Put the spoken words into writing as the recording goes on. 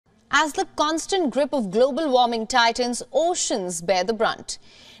As the constant grip of global warming tightens, oceans bear the brunt.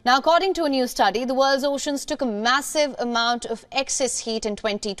 Now, according to a new study, the world's oceans took a massive amount of excess heat in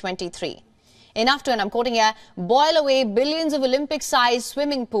 2023. Enough to, and I'm quoting here, boil away billions of Olympic-sized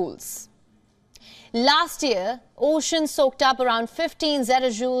swimming pools. Last year, oceans soaked up around 15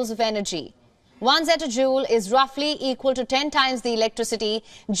 zettajoules of energy. 1 zettajoule is roughly equal to 10 times the electricity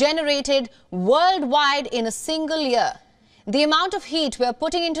generated worldwide in a single year. The amount of heat we are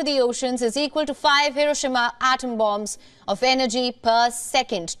putting into the oceans is equal to 5 Hiroshima atom bombs of energy per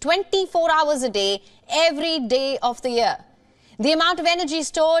second, 24 hours a day, every day of the year. The amount of energy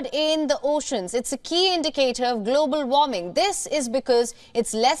stored in the oceans, it's a key indicator of global warming. This is because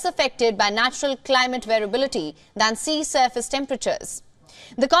it's less affected by natural climate variability than sea surface temperatures.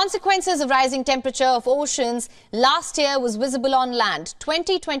 The consequences of rising temperature of oceans last year was visible on land.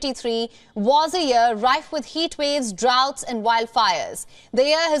 2023 was a year rife with heat waves, droughts and wildfires. The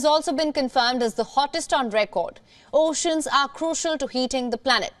year has also been confirmed as the hottest on record. Oceans are crucial to heating the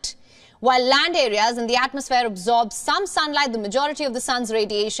planet. While land areas in the atmosphere absorb some sunlight, the majority of the sun's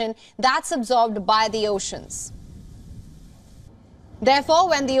radiation that's absorbed by the oceans. Therefore,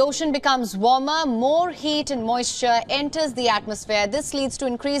 when the ocean becomes warmer, more heat and moisture enters the atmosphere. This leads to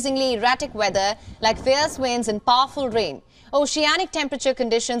increasingly erratic weather like fierce winds and powerful rain. Oceanic temperature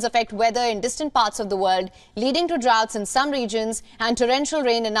conditions affect weather in distant parts of the world, leading to droughts in some regions and torrential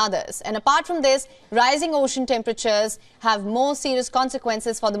rain in others. And apart from this, rising ocean temperatures have more serious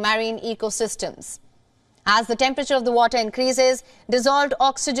consequences for the marine ecosystems. As the temperature of the water increases, dissolved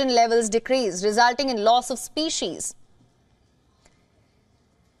oxygen levels decrease, resulting in loss of species.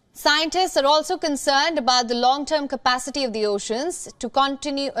 Scientists are also concerned about the long-term capacity of the oceans to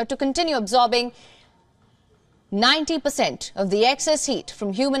continue absorbing 90% of the excess heat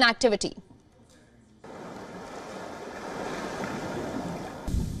from human activity.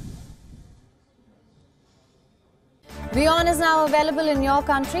 WION is now available in your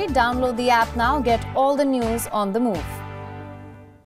country. Download the app now. Get all the news on the move.